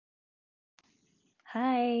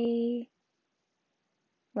Hi,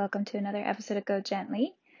 welcome to another episode of Go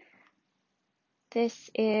Gently. This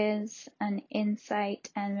is an insight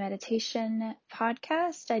and meditation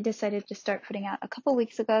podcast I decided to start putting out a couple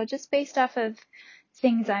weeks ago, just based off of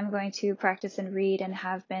things I'm going to practice and read and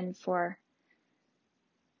have been for,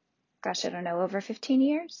 I don't know, over 15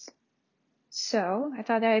 years. So I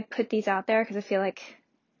thought that I'd put these out there because I feel like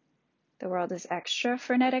the world is extra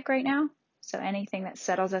frenetic right now. So anything that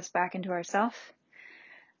settles us back into ourselves.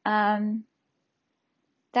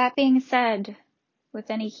 That being said, with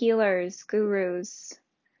any healers, gurus,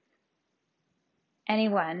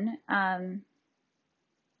 anyone,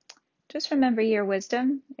 just remember your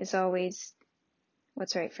wisdom is always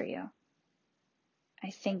what's right for you. I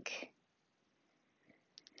think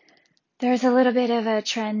there's a little bit of a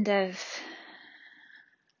trend of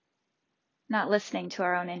not listening to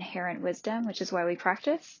our own inherent wisdom, which is why we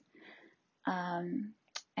practice,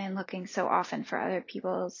 and looking so often for other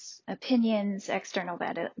people's opinions, external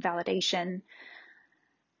validation,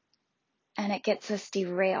 and it gets us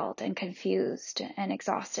derailed and confused and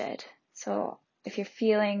exhausted. So if you're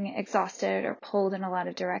feeling exhausted or pulled in a lot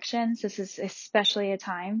of directions, this is especially a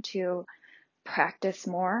time to practice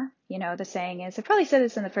more. You know, the saying is, I probably said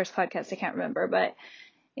this in the first podcast, I can't remember, but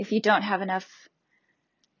if you have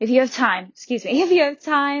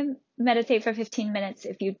time, meditate for 15 minutes.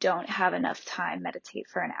 If you don't have enough time, meditate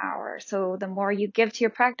for an hour. So the more you give to your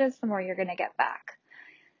practice, the more you're going to get back.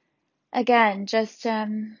 Again, just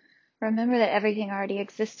remember that everything already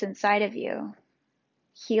exists inside of you.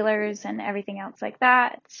 Healers and everything else like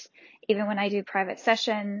that. Even when I do private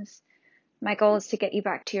sessions, my goal is to get you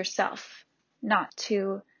back to yourself, not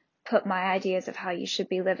to put my ideas of how you should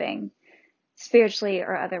be living spiritually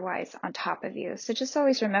or otherwise on top of you. So just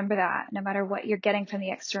always remember that no matter what you're getting from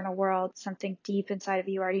the external world, something deep inside of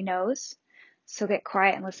you already knows. So get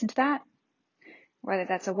quiet and listen to that, whether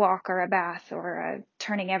that's a walk or a bath or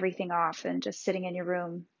turning everything off and just sitting in your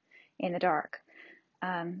room in the dark.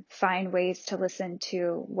 Find ways to listen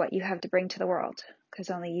to what you have to bring to the world,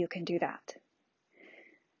 because only you can do that.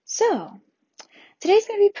 So today's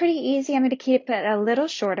going to be pretty easy. I'm going to keep it a little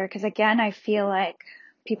shorter because, again, I feel like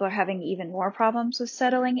people are having even more problems with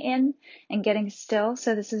settling in and getting still.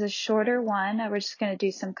 So this is a shorter one. We're just going to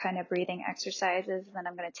do some kind of breathing exercises. And then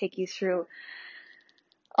I'm going to take you through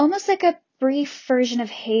almost like a brief version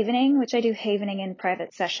of havening, which I do havening in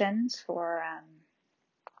private sessions for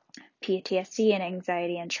PTSD and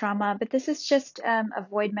anxiety and trauma. But this is just a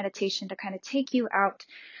void meditation to kind of take you out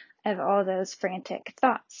of all those frantic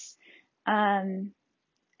thoughts. And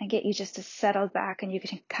get you just to settle back, and you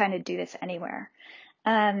can kind of do this anywhere.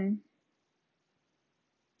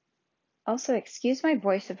 Also, excuse my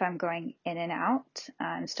voice if I'm going in and out.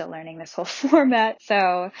 I'm still learning this whole format,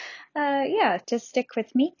 so just stick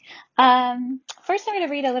with me. First, I'm going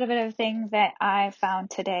to read a little bit of a thing that I found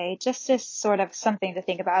today, just as sort of something to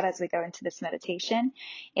think about as we go into this meditation.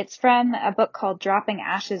 It's from a book called Dropping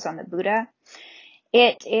Ashes on the Buddha.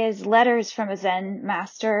 It is letters from a Zen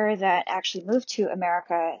master that actually moved to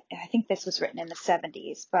America. I think this was written in the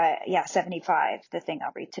 70s, but 75, the thing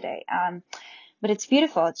I'll read today. But it's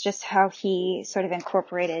beautiful. It's just how he sort of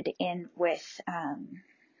incorporated in with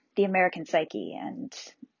the American psyche, and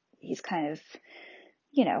he's kind of,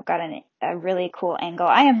 got a really cool angle.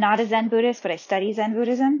 I am not a Zen Buddhist, but I study Zen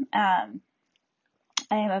Buddhism. I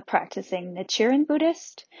am a practicing Nichiren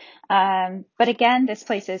Buddhist. But again, this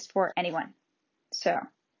place is for anyone. So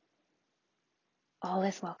all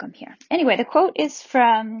is welcome here. Anyway, the quote is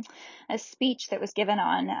from a speech that was given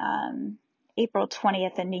on April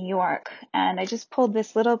 20th in New York. And I just pulled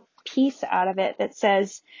this little piece out of it that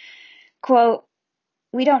says, quote,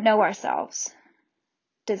 "We don't know ourselves.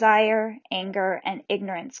 Desire, anger, and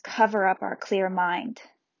ignorance cover up our clear mind.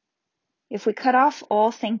 If we cut off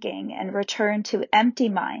all thinking and return to empty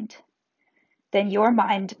mind, then your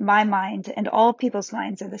mind, my mind, and all people's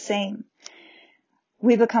minds are the same.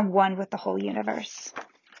 We become one with the whole universe."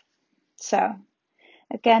 So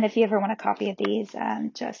again, if you ever want a copy of these,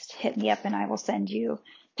 just hit me up and I will send you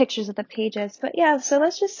pictures of the pages. But yeah, so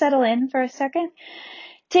let's just settle in for a second.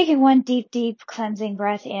 Taking one deep, deep cleansing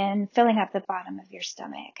breath in, filling up the bottom of your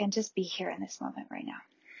stomach, and just be here in this moment right now.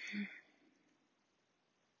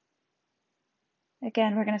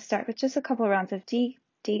 Again, we're going to start with just a couple rounds of deep,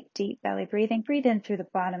 deep, deep belly breathing. Breathe in through the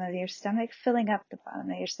bottom of your stomach, filling up the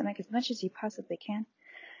bottom of your stomach as much as you possibly can.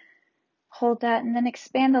 Hold that, and then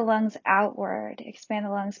expand the lungs outward. Expand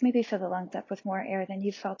the lungs. Maybe fill the lungs up with more air than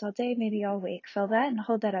you've felt all day, maybe all week. Fill that and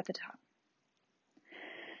hold that at the top.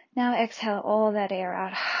 Now exhale all that air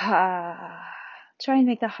out. Try and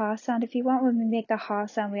make the ha sound. If you want, when we make the ha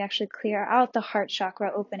sound, we actually clear out the heart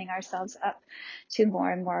chakra, opening ourselves up to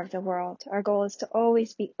more and more of the world. Our goal is to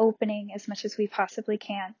always be opening as much as we possibly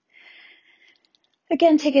can.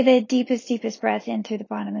 Again, take the deepest breath in through the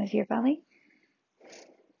bottom of your belly.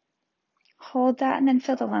 Hold that and then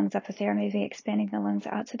fill the lungs up with air, maybe expanding the lungs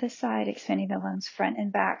out to the side, expanding the lungs front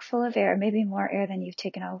and back, full of air, maybe more air than you've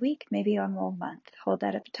taken all week, maybe a whole month. Hold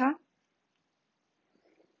that at the top.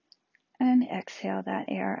 And exhale that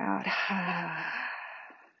air out.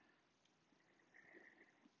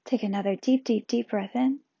 Take another deep breath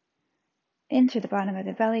in through the bottom of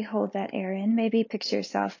the belly. Hold that air in. Maybe picture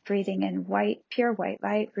yourself breathing in white, pure white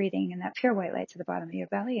light, breathing in that pure white light to the bottom of your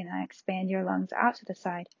belly, and then expand your lungs out to the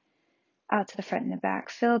side, out to the front and the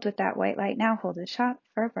back, filled with that white light. Now hold the top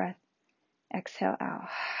for a breath. Exhale out.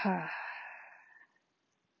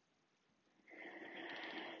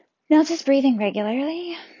 Now just breathing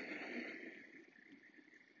regularly.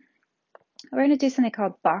 We're going to do something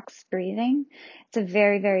called box breathing. It's a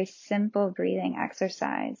very simple breathing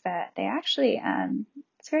exercise that they actually,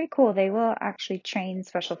 it's very cool. They will actually train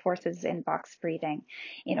special forces in box breathing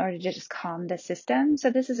in order to just calm the system. So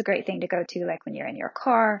this is a great thing to go to like when you're in your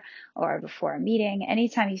car or before a meeting.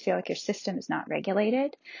 Anytime you feel like your system is not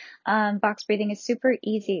regulated. Box breathing is super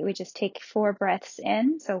easy. We just take 4 breaths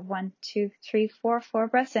in. So 1, 2, 3, 4, 4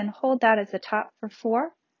 breaths in. Hold that as the top for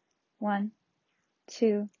 4. 1,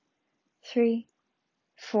 2, 3,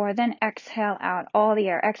 4. Then exhale out all the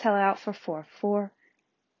air. Exhale out for 4. 4,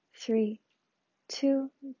 3,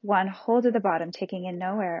 2, 1. Hold at the bottom, taking in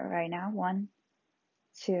no air right now. 1,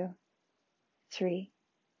 2, 3,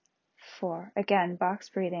 4. Again, box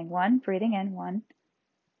breathing. 1, breathing in. 1,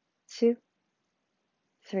 2,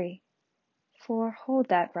 3, 4. Hold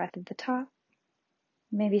that breath at the top.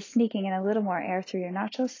 Maybe sneaking in a little more air through your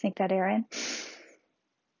nostrils. Sneak that air in.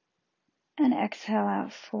 And exhale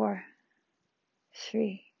out. 4,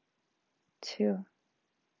 3, 2,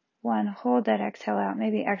 1. Hold that exhale out.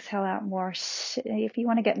 Maybe exhale out more. If you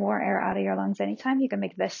want to get more air out of your lungs anytime, you can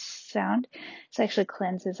make this sound. This actually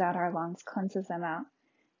cleanses out our lungs, cleanses them out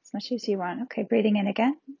as much as you want. Okay, breathing in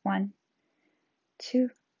again. 1, 2,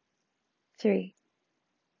 3,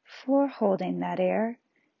 4. Holding that air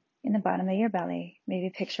in the bottom of your belly. Maybe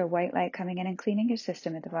picture white light coming in and cleaning your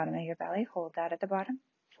system at the bottom of your belly. Hold that at the bottom.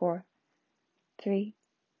 4, 3,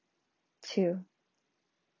 2,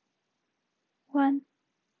 1.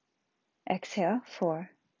 Exhale. 4,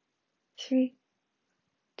 3,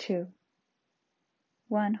 2,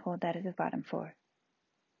 1. Hold that at the bottom. 4,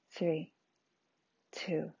 3,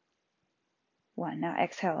 2, 1. Now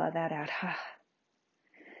exhale all that out.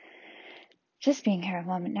 Just being here a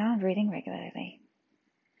moment now and breathing regularly.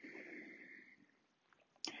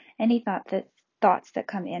 Any thoughts that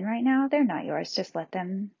come in right now, they're not yours. Just let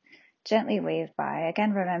them gently wave by.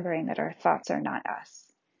 Again, remembering that our thoughts are not us.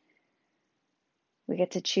 We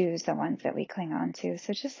get to choose the ones that we cling on to.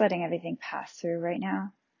 So just letting everything pass through right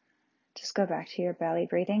now. Just go back to your belly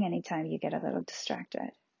breathing anytime you get a little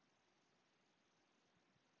distracted.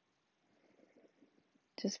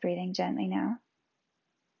 Just breathing gently now.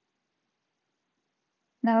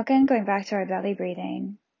 Now again, going back to our belly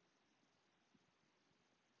breathing,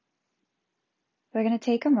 we're going to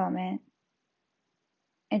take a moment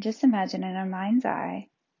and just imagine in our mind's eye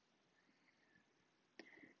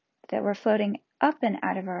that we're floating up and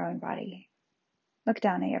out of our own body. Look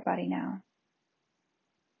down at your body now.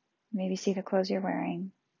 Maybe see the clothes you're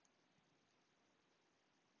wearing.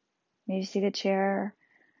 Maybe see the chair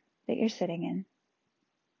that you're sitting in.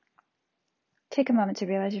 Take a moment to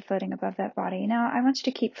realize you're floating above that body. Now, I want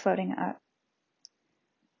you to keep floating up.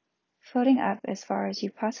 Floating up as far as you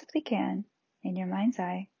possibly can in your mind's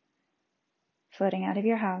eye. Floating out of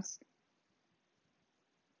your house.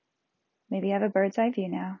 Maybe you have a bird's eye view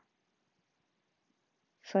now.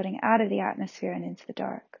 Floating out of the atmosphere and into the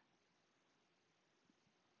dark.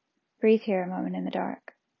 Breathe here a moment in the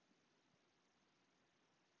dark.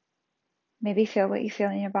 Maybe feel what you feel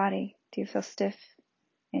in your body. Do you feel stiff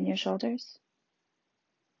in your shoulders?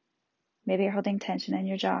 Maybe you're holding tension in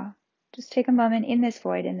your jaw. Just take a moment in this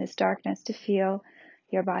void, in this darkness, to feel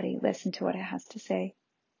your body. Listen to what it has to say.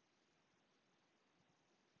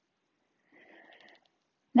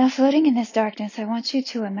 Now, floating in this darkness, I want you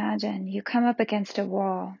to imagine you come up against a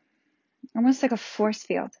wall, almost like a force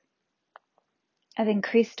field of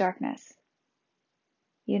increased darkness.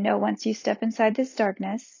 You know once you step inside this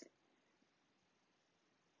darkness,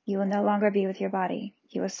 you will no longer be with your body.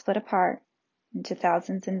 You will split apart into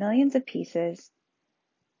thousands and millions of pieces,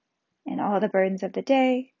 and all the burdens of the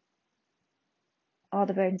day, all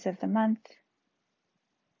the burdens of the month,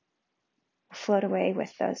 will float away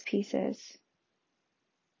with those pieces.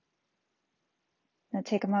 Now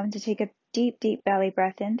take a moment to take a deep, deep belly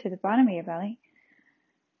breath in through the bottom of your belly.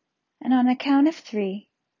 And on the count of 3,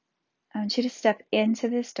 I want you to step into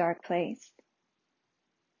this dark place.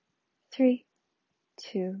 3,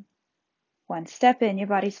 2, 1. Step in. Your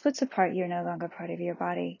body splits apart. You're no longer part of your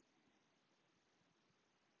body.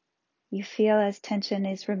 You feel as tension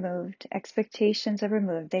is removed, expectations are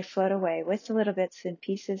removed. They float away with the little bits and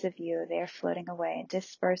pieces of you. They are floating away and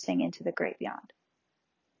dispersing into the great beyond.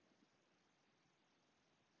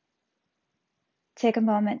 Take a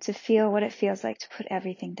moment to feel what it feels like to put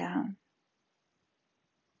everything down.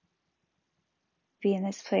 Be in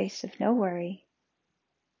this place of no worry,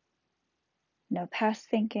 no past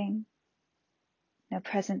thinking, no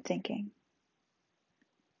present thinking,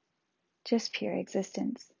 just pure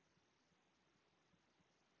existence.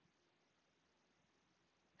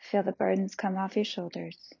 Feel the burdens come off your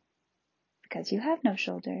shoulders because you have no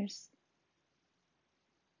shoulders.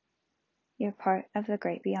 You're part of the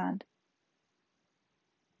great beyond.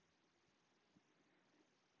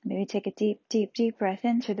 Maybe take a deep, deep, deep breath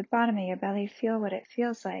in through the bottom of your belly. Feel what it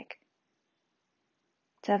feels like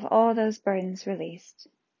to have all those burdens released.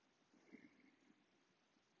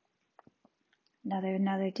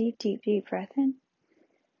 Another deep, deep, deep breath in.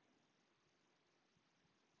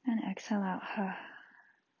 And exhale out.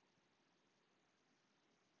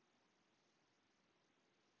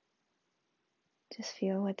 Just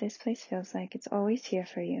feel what this place feels like. It's always here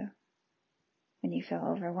for you. When you feel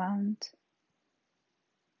overwhelmed,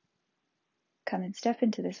 come and step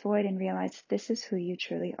into this void and realize this is who you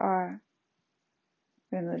truly are.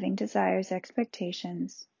 Removing desires,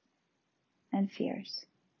 expectations, and fears.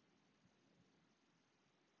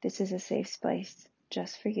 This is a safe place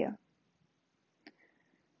just for you.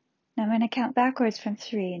 Now I'm going to count backwards from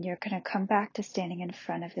 3, and you're going to come back to standing in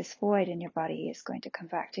front of this void, and your body is going to come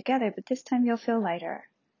back together, but this time you'll feel lighter.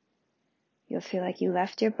 You'll feel like you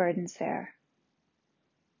left your burdens there.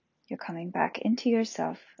 You're coming back into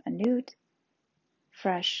yourself, anew,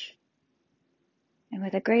 fresh, and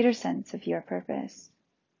with a greater sense of your purpose.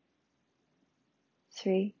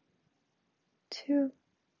 3, 2,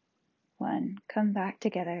 1. Come back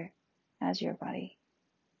together as your body.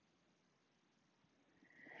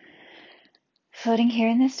 Floating here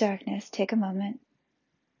in this darkness, take a moment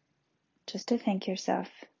just to thank yourself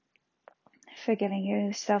for giving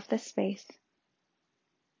yourself this space.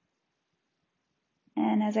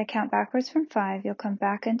 And as I count backwards from 5, you'll come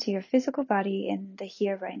back into your physical body in the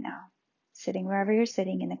here right now, sitting wherever you're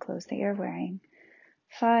sitting in the clothes that you're wearing.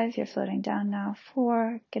 5, you're floating down now.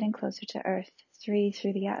 4, getting closer to earth. 3,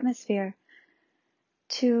 through the atmosphere.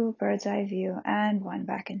 2, bird's eye view. And 1,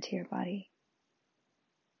 back into your body.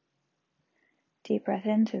 Deep breath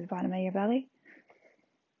in through the bottom of your belly.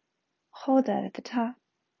 Hold that at the top.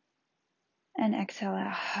 And exhale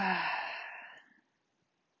out.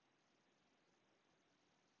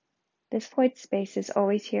 This void space is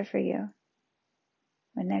always here for you.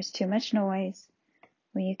 When there's too much noise,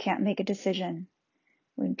 when you can't make a decision,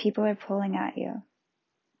 when people are pulling at you.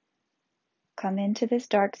 Come into this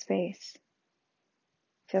dark space.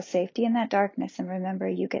 Feel safety in that darkness, and remember,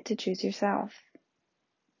 you get to choose yourself.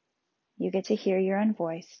 You get to hear your own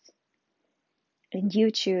voice, and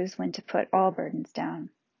you choose when to put all burdens down.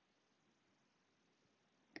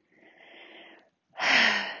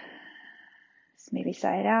 So maybe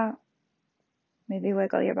sigh it out. Maybe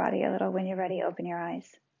wiggle your body a little. When you're ready, open your eyes.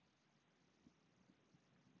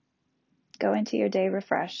 Go into your day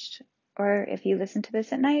refreshed. Or if you listen to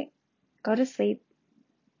this at night, go to sleep.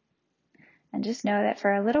 And just know that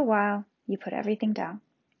for a little while, you put everything down.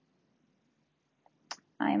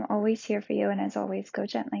 I am always here for you, and as always, go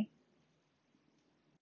gently.